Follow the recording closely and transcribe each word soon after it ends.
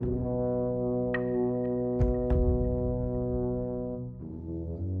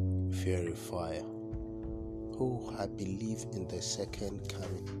fire. Oh, I believe in the second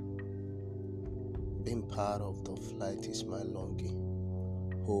coming. Being part of the flight is my longing.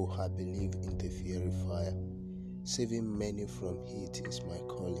 Oh, I believe in the fiery fire. Saving many from heat is my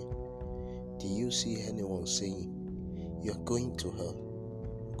calling. Do you see anyone saying, "You're going to hell"?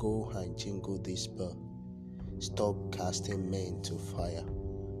 Go and jingle this bell. Stop casting men to fire,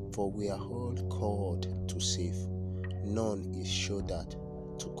 for we are all called to save. None is shouldered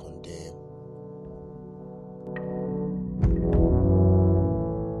to condemn.